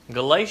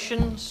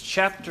Galatians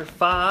chapter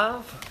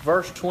 5,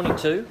 verse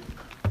 22.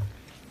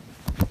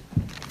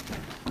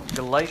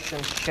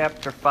 Galatians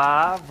chapter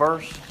 5,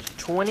 verse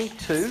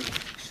 22.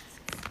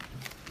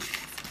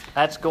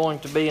 That's going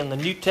to be in the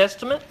New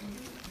Testament.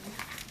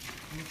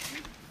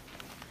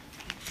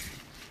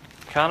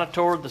 Kind of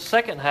toward the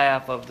second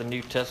half of the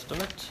New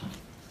Testament.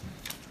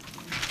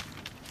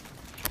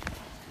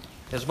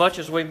 As much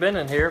as we've been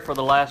in here for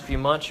the last few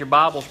months, your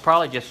Bibles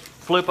probably just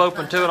flip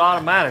open to it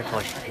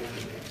automatically.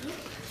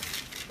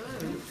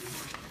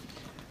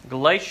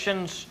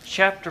 Galatians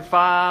chapter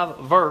 5,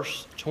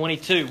 verse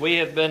 22. We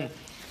have been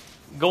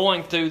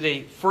going through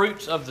the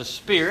fruits of the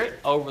Spirit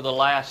over the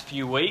last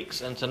few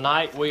weeks, and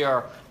tonight we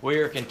are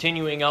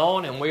continuing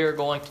on, and we are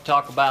going to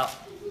talk about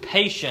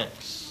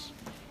patience.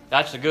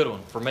 That's a good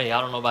one for me.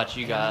 I don't know about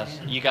you guys.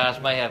 You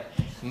guys may have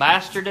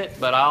mastered it,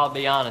 but I'll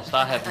be honest,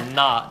 I have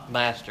not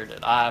mastered it.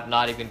 I have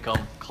not even come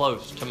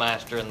close to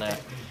mastering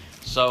that.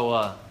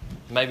 So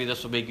maybe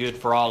this will be good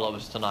for all of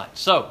us tonight.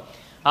 So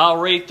I'll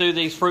read through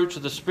these fruits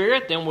of the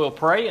Spirit, then we'll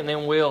pray, and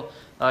then we'll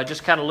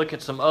just kind of look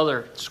at some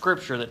other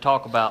scripture that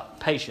talk about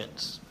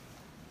patience.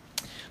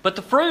 But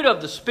the fruit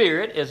of the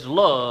Spirit is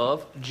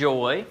love,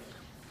 joy,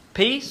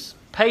 peace,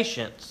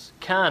 patience,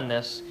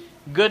 kindness,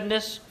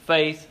 goodness,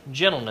 faith,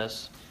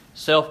 gentleness,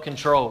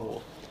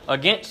 self-control.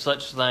 Against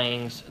such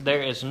things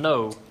there is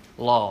no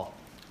law.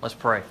 Let's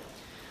pray.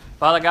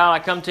 Father God, I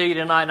come to you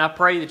tonight, and I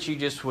pray that you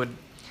just would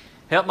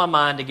help my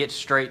mind to get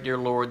straight, dear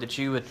Lord, that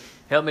you would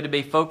help me to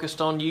be focused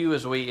on you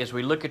as we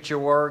look at your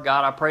word.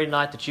 God, I pray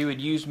tonight that you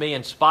would use me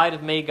in spite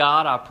of me,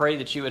 God. I pray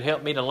that you would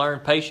help me to learn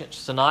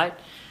patience tonight.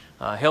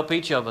 Help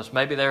each of us.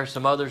 Maybe there are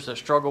some others that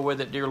struggle with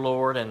it, dear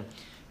Lord, and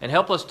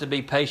help us to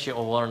be patient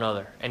with one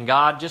another. And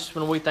God, just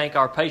when we think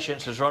our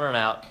patience is running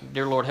out,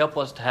 dear Lord, help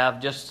us to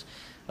have just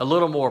a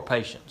little more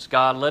patience.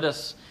 God, let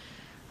us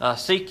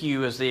seek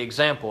you as the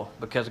example,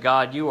 because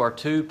God, you are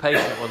too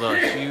patient with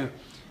us.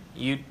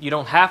 You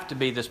don't have to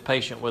be this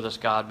patient with us,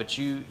 God, but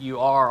you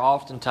are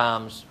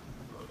oftentimes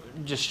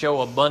just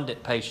show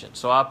abundant patience.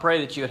 So I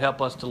pray that you would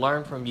help us to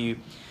learn from you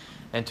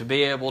and to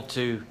be able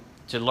to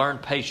learn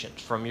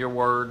patience from your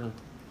word and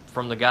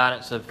from the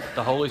guidance of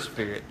the Holy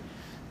Spirit.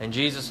 In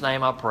Jesus'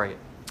 name I pray it.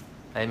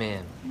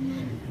 Amen.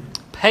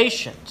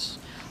 Patience.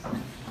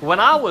 When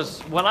I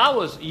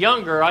was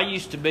younger, I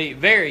used to be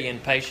very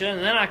impatient,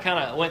 and then I kind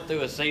of went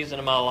through a season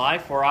of my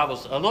life where I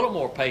was a little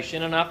more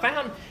patient, and I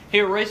found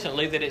here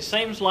recently that it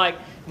seems like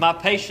my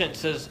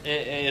patience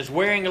is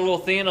wearing a little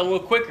thin, a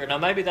little quicker. Now,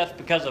 maybe that's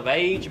because of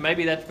age,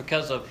 maybe that's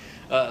because of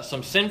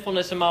some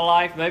sinfulness in my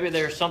life, maybe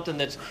there's something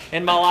that's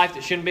in my life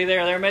that shouldn't be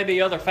there. There may be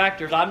other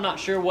factors. I'm not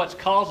sure what's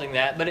causing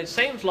that, but it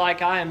seems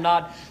like I am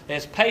not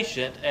as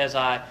patient as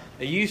I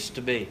used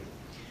to be.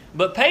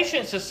 But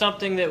patience is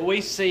something that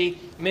we see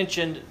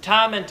mentioned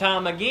time and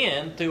time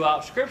again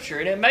throughout Scripture.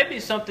 And it may be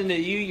something that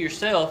you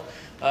yourself,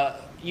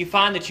 you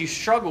find that you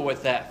struggle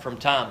with that from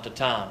time to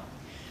time.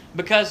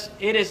 Because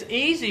it is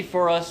easy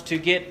for us to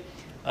get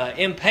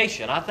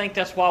impatient. I think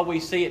that's why we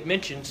see it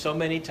mentioned so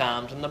many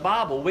times in the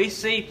Bible. We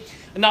see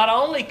not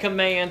only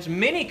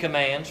many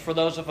commands for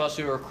those of us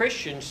who are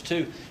Christians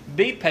to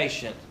be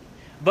patient,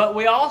 but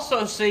we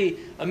also see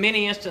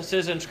many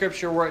instances in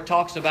Scripture where it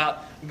talks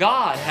about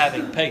God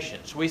having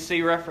patience. We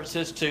see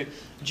references to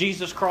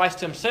Jesus Christ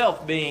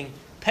Himself being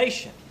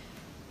patient.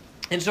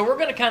 And so we're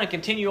going to kind of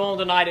continue on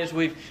tonight as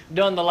we've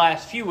done the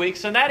last few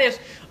weeks, and that is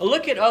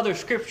look at other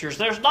Scriptures.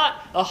 There's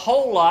not a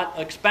whole lot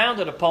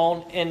expounded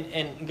upon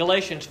in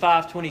Galatians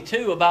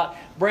 5:22 about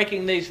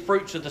breaking these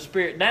fruits of the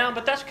Spirit down,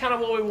 but that's kind of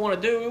what we want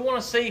to do. We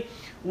want to see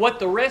what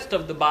the rest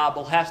of the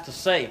Bible has to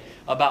say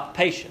about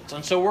patience.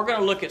 And so we're going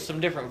to look at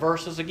some different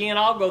verses. Again,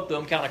 I'll go through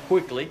them kind of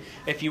quickly.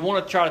 If you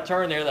want to try to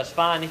turn there, that's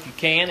fine. If you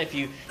can, if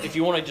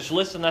you want to just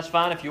listen, that's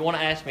fine. If you want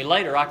to ask me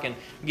later, I can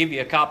give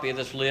you a copy of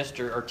this list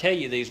or tell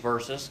you these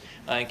verses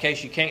in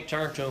case you can't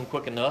turn to them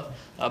quick enough.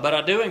 But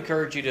I do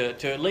encourage you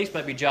to at least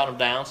maybe jot them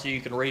down so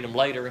you can read them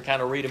later and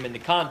kind of read them in the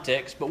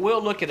context. But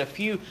we'll look at a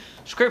few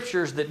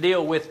scriptures that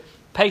deal with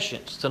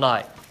patience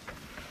tonight.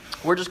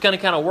 We're just going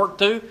to kind of work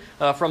through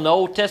from the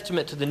Old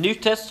Testament to the New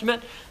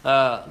Testament.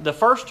 The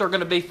first are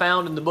going to be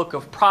found in the book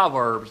of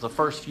Proverbs, the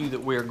first few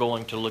that we're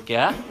going to look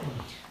at.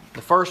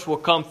 The first will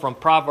come from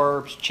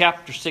Proverbs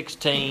chapter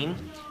 16,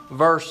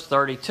 verse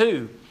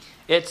 32.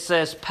 It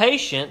says,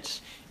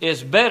 "Patience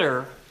is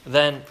better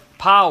than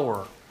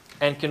power,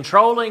 and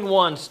controlling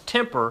one's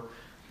temper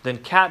than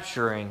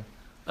capturing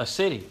a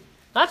city."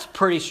 That's a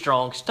pretty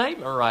strong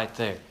statement right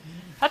there.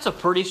 That's a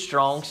pretty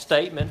strong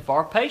statement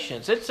for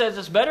patience. It says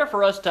it's better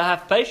for us to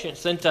have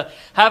patience than to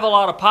have a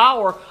lot of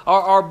power,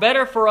 or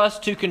better for us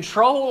to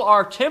control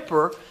our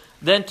temper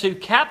than to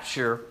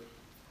capture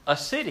a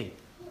city.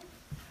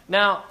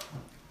 Now,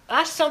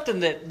 that's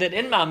something that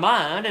in my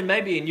mind, and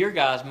maybe in your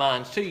guys'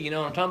 minds too, you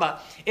know what I'm talking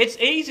about. It's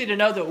easy to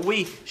know that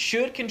we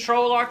should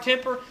control our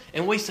temper,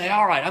 and we say,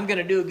 all right, I'm going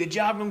to do a good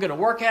job, I'm going to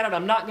work at it,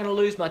 I'm not going to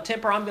lose my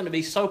temper, I'm going to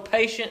be so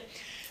patient.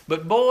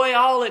 But boy,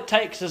 all it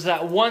takes is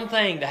that one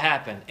thing to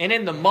happen. And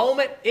in the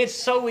moment, it's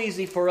so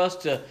easy for us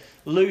to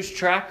lose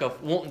track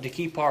of wanting to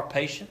keep our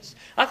patience.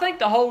 I think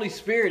the Holy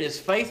Spirit is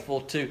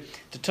faithful to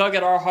tug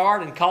at our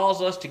heart and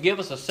cause us to give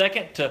us a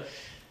second to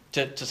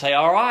say,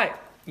 all right,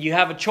 you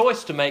have a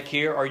choice to make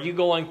here. Are you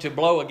going to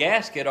blow a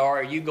gasket, or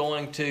are you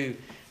going to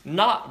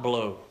not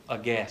blow a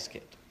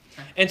gasket?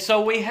 And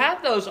so we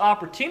have those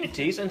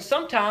opportunities, and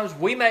sometimes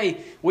we may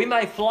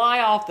fly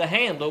off the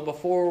handle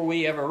before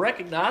we ever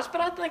recognize,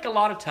 but I think a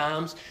lot of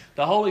times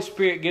the Holy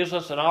Spirit gives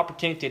us an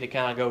opportunity to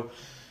kind of go,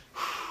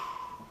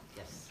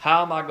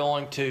 how am I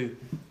going to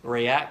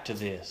react to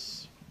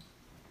this?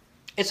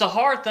 It's a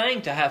hard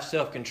thing to have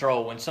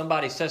self-control when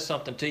somebody says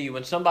something to you,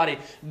 when somebody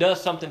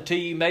does something to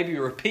you, maybe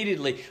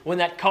repeatedly, when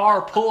that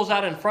car pulls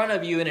out in front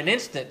of you in an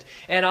instant,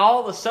 and all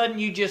of a sudden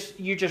you're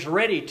just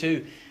ready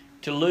to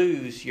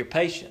lose your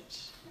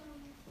patience.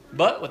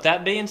 But with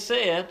that being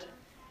said,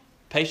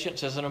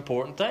 patience is an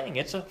important thing.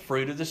 It's a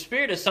fruit of the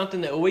Spirit. It's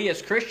something that we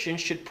as Christians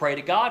should pray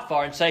to God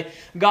for and say,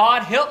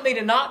 God, help me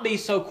to not be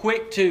so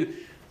quick to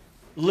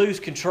lose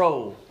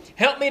control.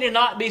 Help me to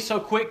not be so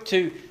quick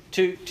to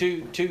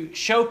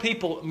show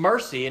people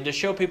mercy and to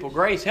show people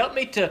grace. Help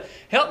me to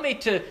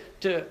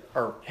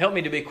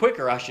be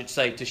quicker, I should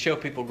say, to show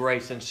people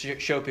grace and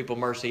show people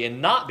mercy,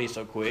 and not be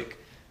so quick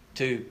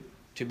to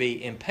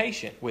be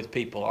impatient with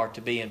people or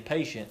to be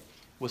impatient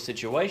with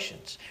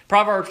situations.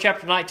 Proverbs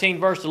chapter 19,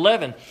 verse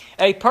 11,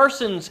 a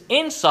person's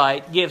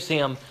insight gives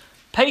him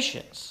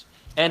patience,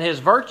 and his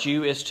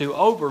virtue is to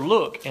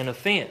overlook an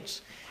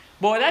offense.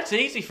 Boy, that's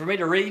easy for me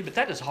to read, but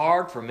that is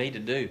hard for me to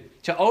do.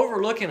 To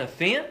overlook an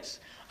offense?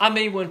 I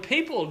mean, when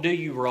people do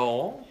you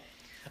wrong,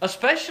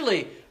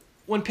 especially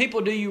when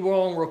people do you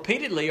wrong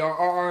repeatedly,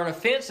 or an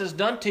offense is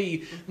done to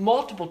you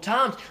multiple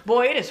times,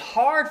 boy, it is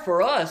hard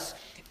for us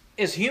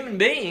as human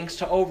beings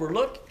to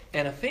overlook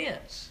an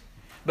offense.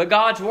 But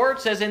God's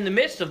Word says in the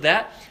midst of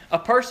that, a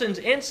person's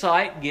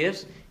insight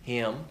gives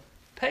him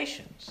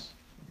patience.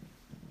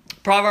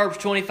 Proverbs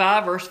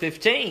 25, verse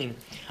 15,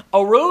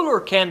 a ruler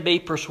can be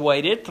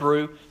persuaded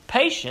through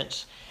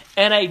patience,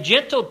 and a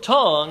gentle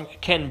tongue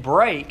can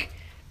break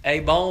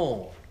a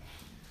bone.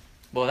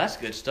 Boy, that's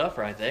good stuff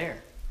right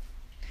there.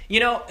 You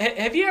know,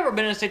 have you ever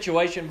been in a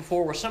situation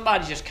before where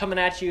somebody's just coming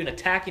at you and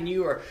attacking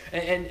you,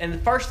 and the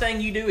first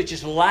thing you do is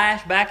just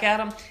lash back at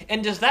them?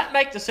 And does that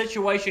make the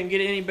situation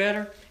get any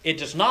better? It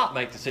does not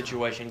make the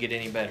situation get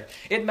any better.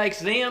 It makes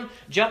them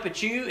jump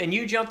at you, and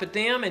you jump at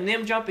them, and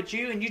them jump at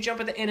you, and you jump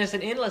at them, and it's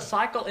an endless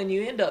cycle, and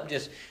you end up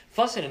just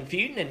fussing and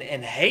feuding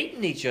and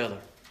hating each other.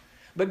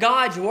 But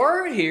God's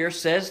Word here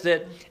says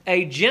that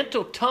a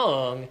gentle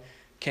tongue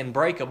can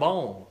break a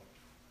bone.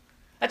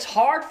 That's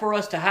hard for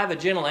us to have a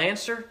gentle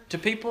answer to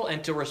people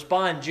and to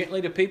respond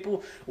gently to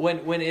people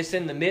when it's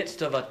in the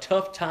midst of a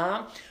tough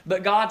time.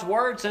 But God's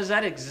Word says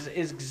that is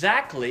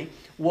exactly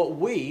what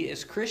we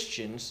as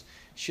Christians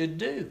should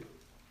do.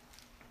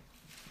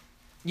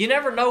 You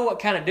never know what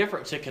kind of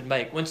difference it could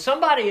make. When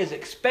somebody is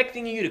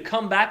expecting you to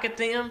come back at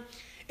them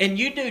and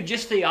you do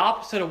just the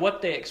opposite of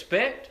what they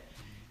expect,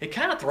 it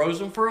kind of throws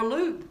them for a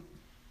loop.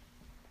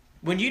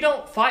 When you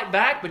don't fight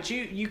back, but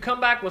you come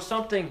back with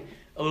something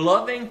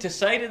loving to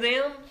say to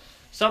them,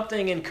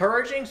 something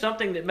encouraging,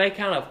 something that may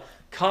kind of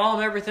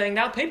calm everything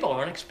down, people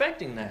aren't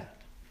expecting that.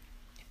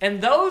 And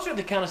those are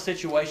the kind of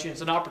situations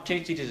and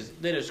opportunities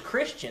that as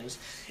Christians,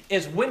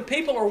 is when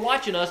people are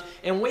watching us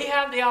and we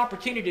have the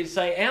opportunity to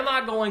say, am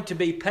I going to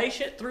be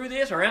patient through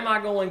this, or am I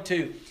going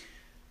to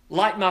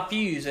light my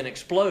fuse and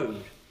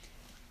explode?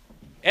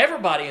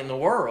 Everybody in the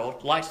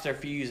world lights their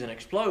fuse and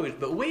explodes,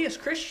 but we as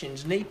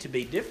Christians need to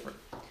be different.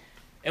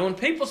 And when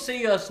people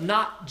see us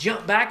not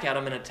jump back at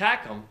them and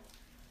attack them,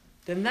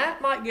 then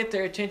that might get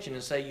their attention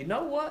and say, you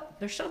know what?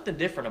 There's something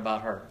different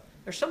about her.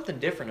 There's something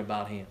different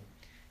about him.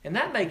 And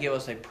that may give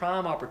us a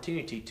prime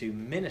opportunity to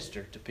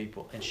minister to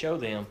people and show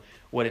them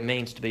what it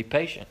means to be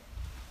patient.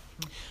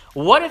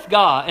 What if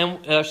God,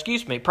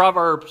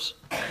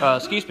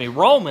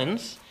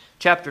 Romans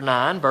chapter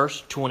 9,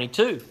 verse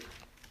 22.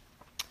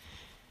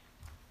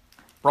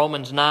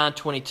 Romans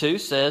 9:22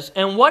 says,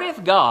 and what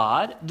if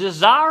God,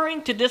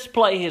 desiring to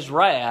display His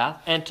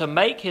wrath and to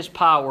make His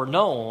power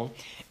known,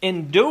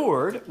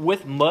 endured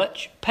with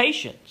much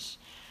patience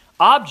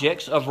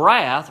objects of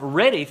wrath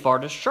ready for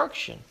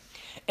destruction?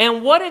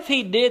 And what if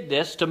He did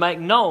this to make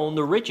known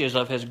the riches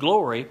of His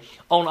glory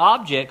on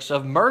objects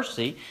of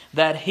mercy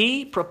that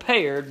He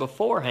prepared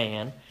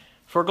beforehand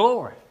for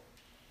glory?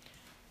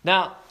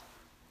 Now,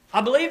 I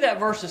believe that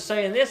verse is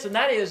saying this, and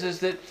that is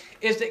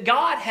that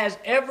God has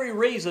every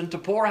reason to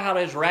pour out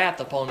His wrath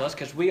upon us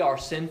because we are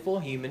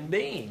sinful human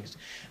beings.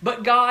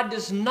 But God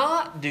does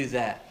not do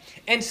that.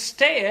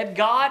 Instead,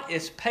 God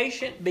is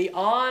patient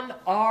beyond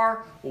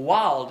our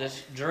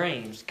wildest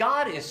dreams.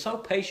 God is so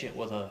patient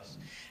with us.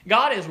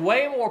 God is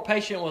way more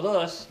patient with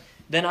us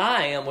than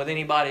I am with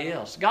anybody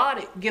else.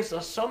 God gives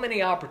us so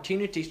many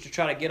opportunities to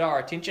try to get our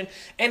attention,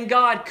 and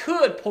God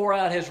could pour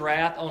out His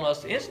wrath on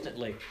us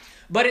instantly.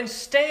 But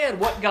instead,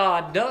 what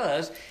God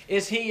does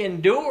is He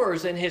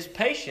endures in His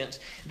patience.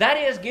 That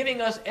is,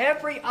 giving us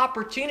every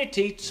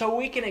opportunity so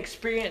we can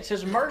experience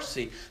His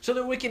mercy, so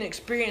that we can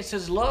experience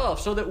His love,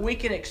 so that we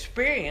can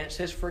experience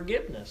His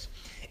forgiveness.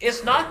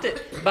 It's not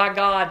that by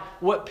God,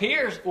 what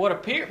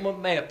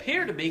may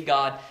appear to be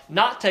God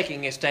not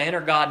taking a stand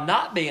or God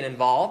not being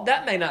involved,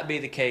 that may not be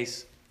the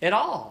case at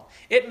all.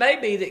 It may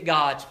be that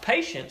God's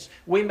patience,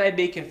 we may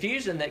be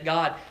confusing that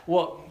God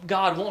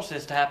wants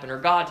this to happen or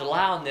God's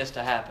allowing this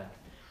to happen.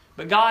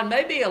 But God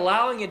may be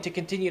allowing it to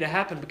continue to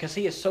happen because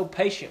He is so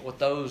patient with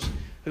those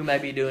who may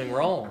be doing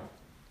wrong.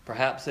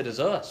 Perhaps it is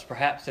us.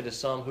 Perhaps it is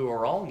some who are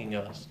wronging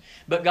us.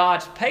 But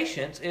God's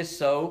patience is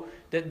so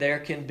that there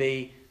can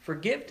be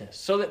forgiveness,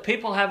 so that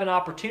people have an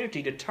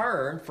opportunity to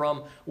turn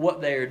from what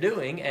they are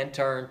doing and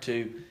turn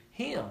to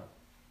Him.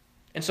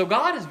 And so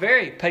God is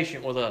very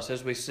patient with us,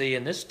 as we see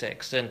in this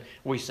text and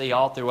we see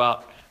all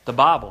throughout the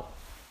Bible.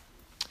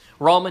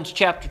 Romans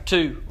chapter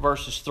 2,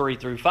 verses 3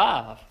 through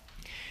 5.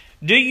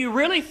 Do you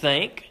really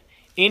think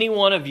any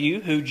one of you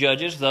who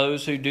judges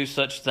those who do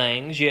such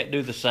things yet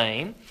do the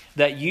same,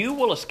 that you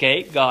will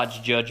escape God's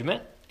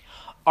judgment?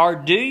 Or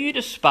do you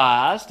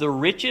despise the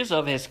riches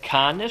of His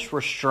kindness,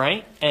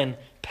 restraint, and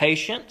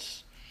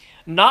patience,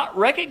 not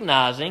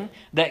recognizing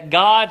that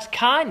God's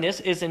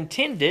kindness is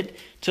intended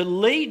to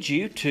lead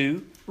you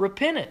to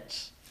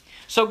repentance?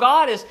 So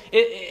God is,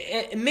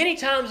 many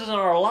times in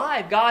our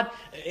life, God,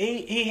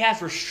 He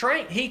has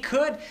restraint. He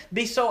could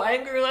be so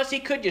angry with us, He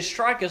could just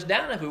strike us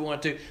down if we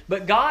wanted to.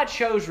 But God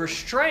shows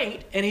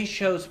restraint and He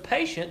shows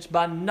patience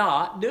by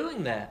not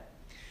doing that.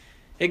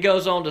 It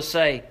goes on to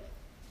say,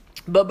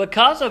 but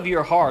because of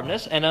your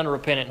hardness and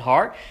unrepentant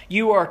heart,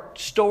 you are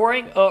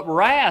storing up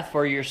wrath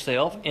for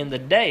yourself in the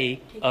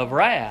day of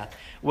wrath,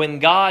 when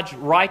God's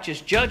righteous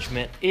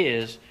judgment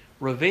is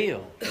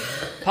revealed.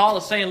 Paul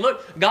is saying,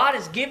 look, God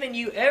has given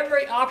you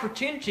every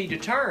opportunity to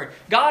turn.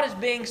 God is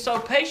being so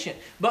patient.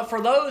 But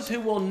for those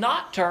who will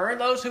not turn,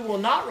 those who will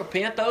not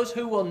repent, those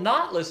who will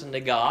not listen to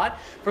God,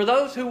 for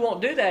those who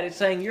won't do that, it's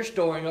saying you're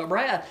storing up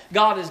wrath.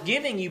 God is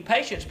giving you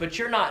patience, but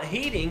you're not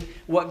heeding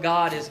what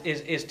God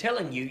is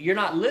telling you. You're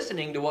not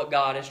listening to what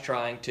God is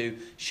trying to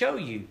show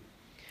you.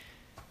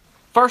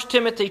 1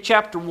 Timothy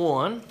chapter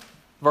 1,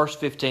 verse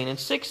 15 and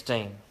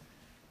 16.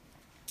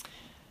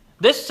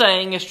 This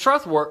saying is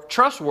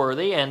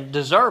trustworthy and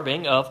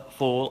deserving of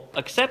full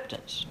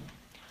acceptance.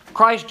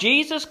 Christ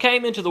Jesus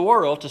came into the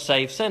world to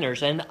save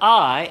sinners, and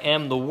I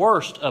am the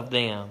worst of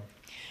them.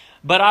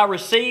 But I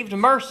received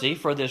mercy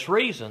for this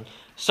reason,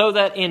 so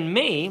that in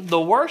me, the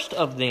worst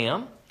of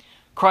them,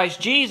 Christ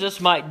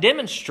Jesus might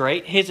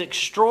demonstrate His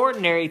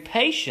extraordinary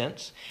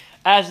patience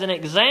as an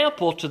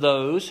example to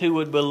those who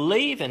would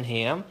believe in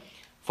Him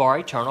for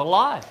eternal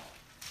life.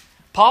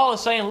 Paul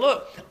is saying,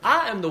 look,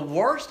 I am the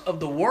worst of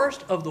the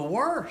worst of the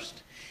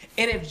worst.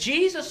 And if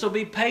Jesus will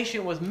be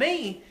patient with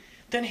me,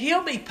 then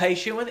He'll be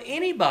patient with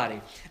anybody.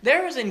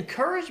 There is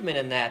encouragement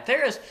in that.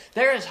 There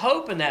is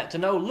hope in that, to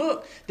know,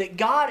 look, that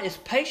God is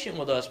patient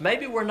with us.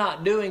 Maybe we're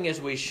not doing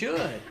as we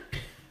should,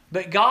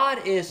 but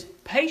God is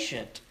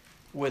patient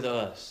with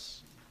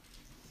us.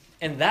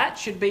 And that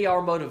should be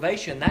our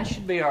motivation. That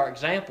should be our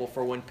example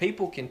for when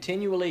people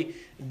continually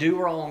do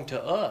wrong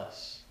to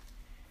us,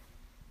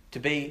 to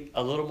be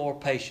a little more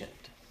patient,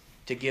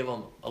 to give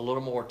them a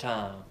little more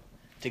time,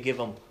 to give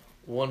them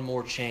one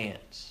more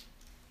chance.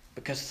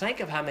 Because think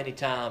of how many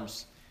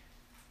times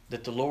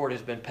that the Lord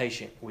has been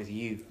patient with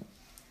you.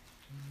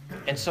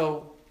 And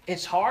so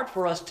it's hard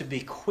for us to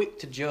be quick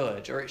to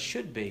judge, or it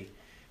should be,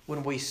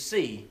 when we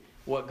see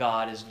what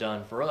God has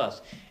done for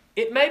us.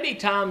 It may be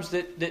times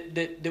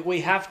that we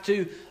have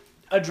to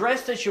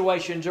address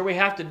situations or we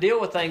have to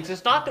deal with things.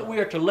 It's not that we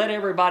are to let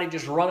everybody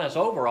just run us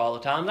over all the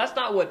time. That's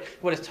not what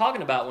it's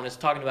talking about when it's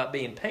talking about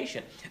being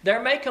patient.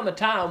 There may come a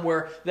time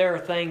where there are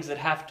things that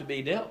have to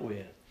be dealt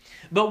with.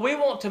 But we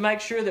want to make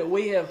sure that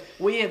we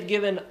have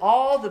given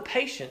all the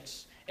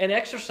patience and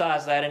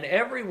exercise that in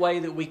every way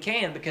that we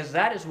can, because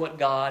that is what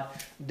God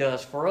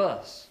does for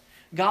us.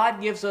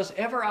 God gives us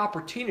every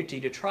opportunity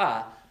to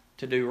try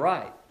to do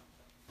right.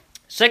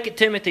 2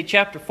 Timothy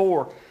chapter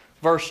 4,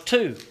 verse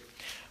 2.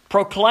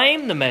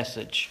 Proclaim the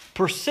message.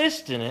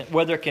 Persist in it,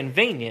 whether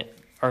convenient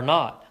or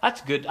not.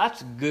 That's good.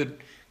 That's a good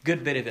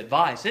bit of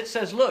advice. It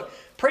says, look,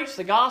 preach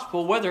the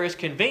gospel whether it's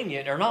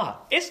convenient or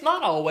not. It's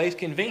not always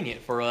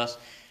convenient for us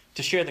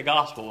to share the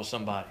gospel with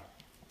somebody.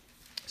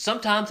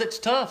 Sometimes it's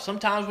tough.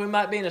 Sometimes we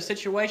might be in a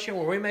situation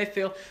where we may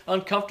feel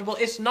uncomfortable.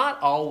 It's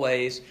not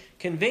always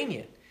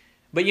convenient.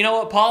 But you know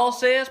what Paul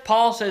says?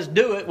 Paul says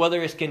do it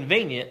whether it's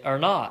convenient or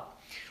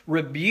not.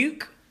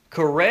 Rebuke,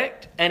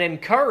 correct, and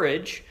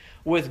encourage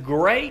with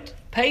great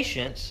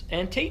patience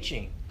and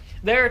teaching.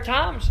 There are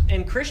times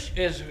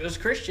as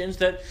Christians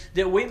that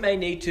we may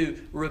need to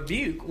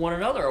rebuke one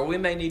another, or we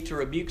may need to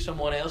rebuke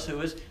someone else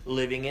who is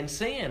living in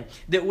sin.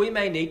 That we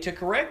may need to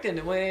correct them.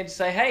 That we need to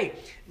say, hey,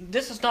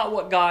 this is not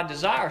what God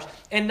desires.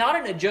 And not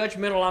in a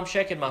judgmental, I'm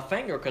shaking my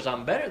finger because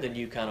I'm better than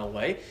you kind of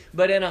way,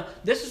 but in a,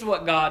 this is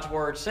what God's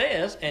Word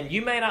says, and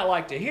you may not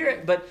like to hear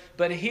it,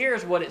 but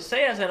here's what it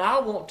says, and I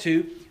want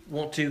to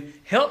want to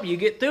help you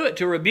get through it,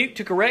 to rebuke,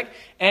 to correct.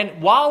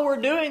 And while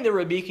we're doing the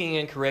rebuking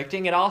and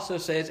correcting, it also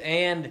says,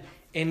 and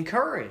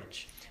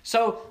encourage.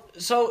 So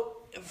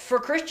for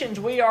Christians,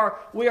 we are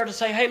to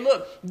say, hey,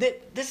 look,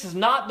 this is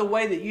not the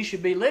way that you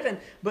should be living,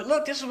 but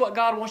look, this is what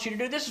God wants you to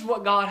do. This is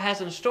what God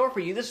has in store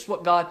for you. This is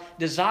what God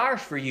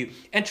desires for you.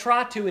 And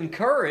try to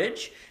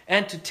encourage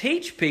and to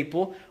teach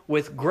people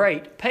with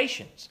great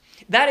patience.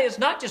 That is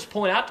not just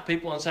point out to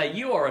people and say,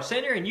 you are a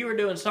sinner and you are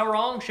doing so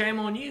wrong, shame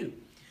on you.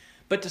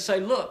 But to say,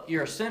 look,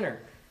 you're a sinner,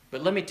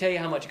 but let me tell you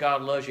how much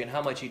God loves you and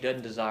how much He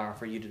doesn't desire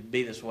for you to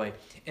be this way.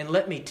 And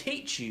let me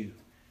teach you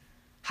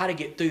how to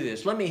get through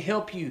this. Let me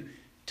help you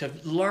to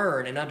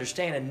learn and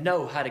understand and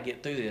know how to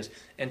get through this.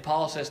 And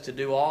Paul says to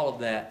do all of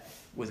that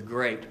with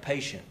great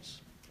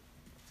patience.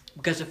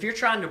 Because if you're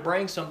trying to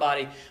bring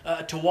somebody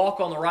to walk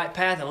on the right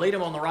path and lead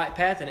them on the right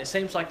path and it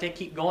seems like they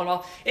keep going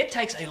off, it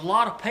takes a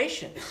lot of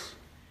patience.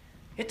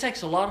 It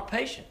takes a lot of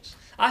patience.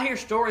 I hear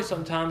stories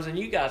sometimes, and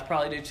you guys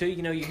probably do too.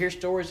 You know, you hear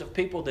stories of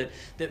people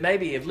that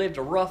maybe have lived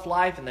a rough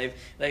life, and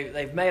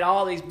they've made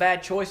all these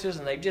bad choices,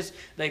 and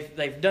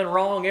they've done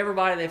wrong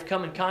everybody they've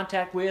come in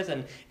contact with,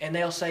 and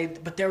they'll say,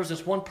 but there was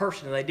this one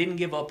person, and they didn't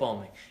give up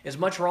on me. As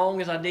much wrong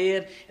as I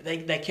did,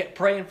 they kept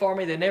praying for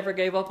me. They never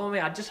gave up on me.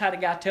 I just had a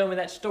guy tell me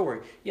that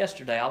story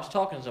yesterday. I was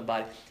talking to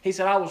somebody. He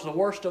said, I was the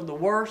worst of the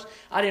worst.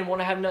 I didn't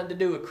want to have nothing to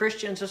do with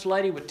Christians. This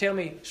lady would tell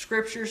me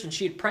scriptures, and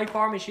she'd pray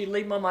for me. She'd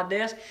leave them on my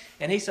desk,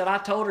 and he said, I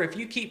told her, if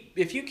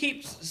you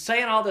keep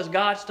saying all this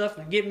God stuff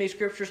and giving me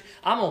scriptures,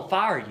 I'm going to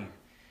fire you.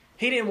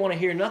 He didn't want to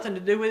hear nothing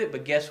to do with it,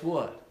 but guess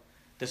what?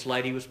 This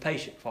lady was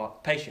patient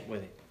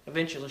with him.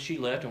 Eventually she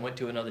left and went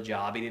to another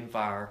job. He didn't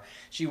fire her.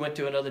 She went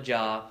to another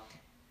job.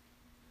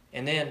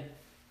 And then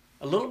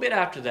a little bit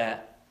after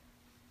that,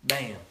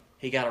 bam,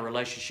 he got a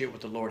relationship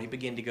with the Lord. He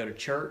began to go to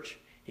church.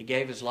 He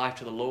gave his life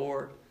to the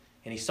Lord.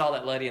 And he saw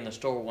that lady in the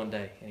store one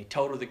day. And he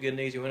told her the good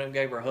news. He went up and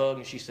gave her a hug.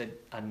 And she said,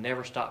 I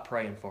never stopped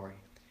praying for you.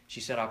 She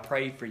said, I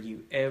prayed for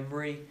you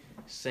every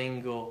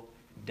single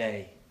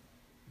day.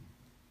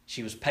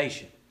 She was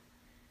patient.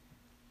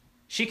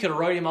 She could have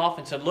wrote him off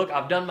and said, look,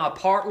 I've done my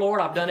part,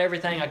 Lord. I've done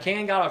everything I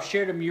can. God, I've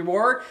shared him your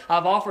word.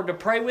 I've offered to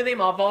pray with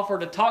him. I've offered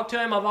to talk to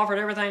him. I've offered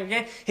everything I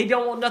can. He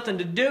don't want nothing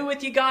to do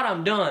with you, God.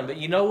 I'm done. But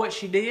you know what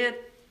she did?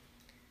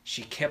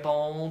 She kept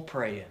on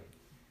praying.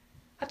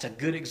 That's a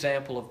good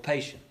example of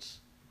patience.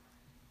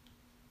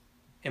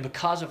 And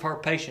because of her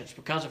patience,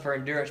 because of her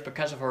endurance,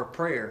 because of her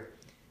prayer,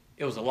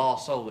 it was a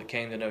lost soul that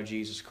came to know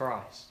Jesus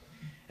Christ.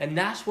 And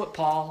that's what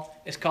Paul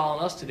is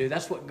calling us to do.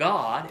 That's what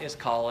God is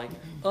calling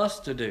us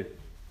to do.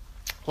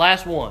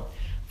 Last one.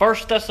 1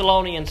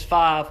 Thessalonians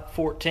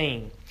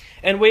 5:14.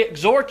 And we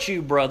exhort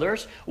you,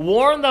 brothers,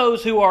 warn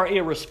those who are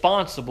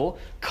irresponsible,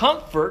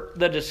 comfort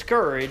the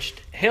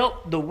discouraged,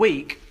 help the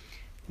weak,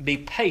 be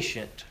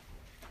patient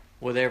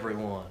with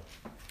everyone.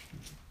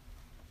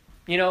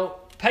 You know,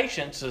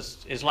 patience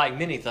is like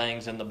many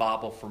things in the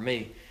Bible for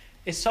me.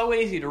 It's so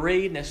easy to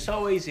read and it's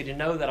so easy to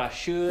know that I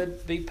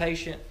should be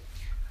patient,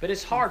 but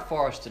it's hard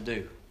for us to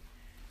do.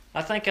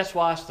 I think that's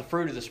why it's the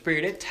fruit of the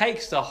Spirit. It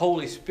takes the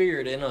Holy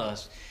Spirit in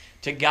us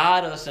to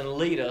guide us and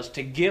lead us,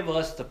 to give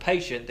us the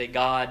patience that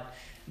God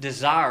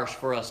desires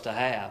for us to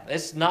have.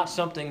 It's not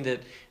something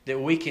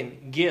that we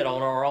can get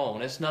on our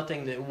own. It's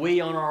nothing that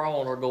we on our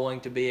own are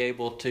going to be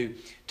able to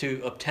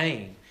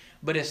obtain.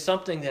 But it's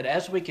something that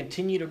as we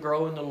continue to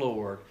grow in the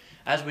Lord,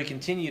 as we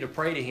continue to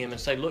pray to Him and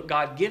say, look,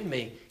 God, give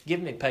me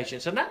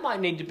patience. And that might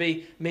need to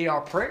be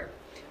our prayer.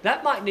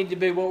 That might need to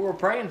be what we're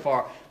praying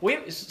for.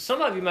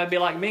 Some of you may be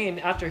like me, and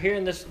after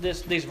hearing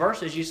these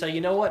verses, you say, you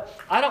know what?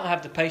 I don't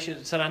have the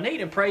patience that I need.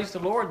 And praise the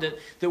Lord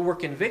that we're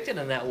convicted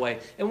in that way.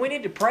 And we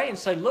need to pray and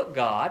say, look,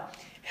 God,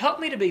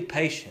 help me to be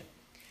patient.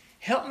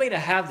 Help me to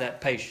have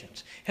that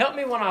patience. Help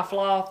me when I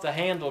fly off the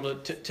handle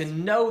to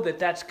know that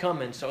that's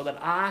coming so that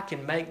I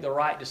can make the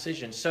right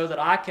decision, so that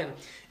I can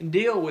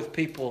deal with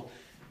people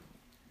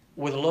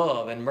with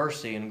love and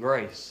mercy and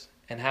grace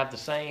and have the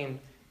same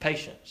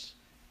patience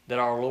that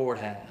our Lord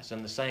has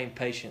and the same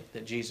patience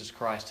that Jesus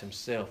Christ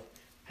Himself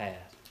has.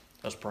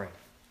 Let's pray.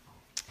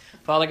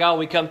 Father God,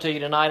 we come to You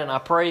tonight, and I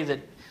pray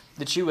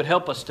that You would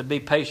help us to be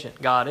patient,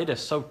 God. It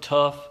is so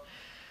tough.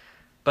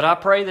 But I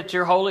pray that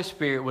Your Holy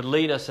Spirit would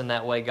lead us in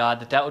that way,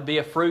 God, that would be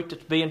a fruit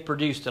that's being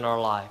produced in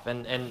our life.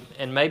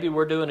 And maybe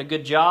we're doing a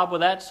good job with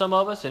that, some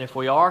of us, and if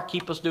we are,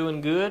 keep us doing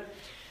good.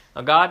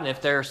 Now, God, and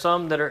if there are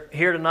some that are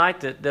here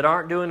tonight that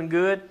aren't doing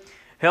good,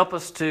 help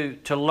us to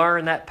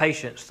learn that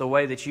patience the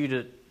way that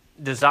You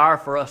desire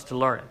for us to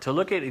learn it. To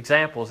look at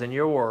examples in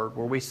Your Word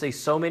where we see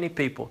so many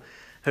people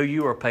who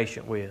You are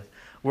patient with,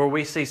 where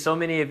we see so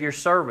many of Your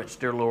servants,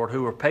 dear Lord,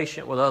 who were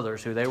patient with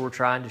others who they were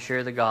trying to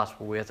share the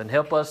gospel with, and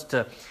help us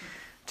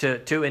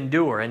to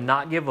endure and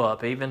not give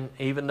up, even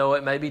though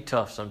it may be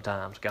tough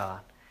sometimes,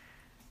 God.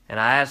 And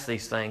I ask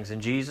these things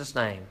in Jesus'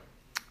 name.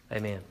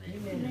 Amen.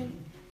 Amen.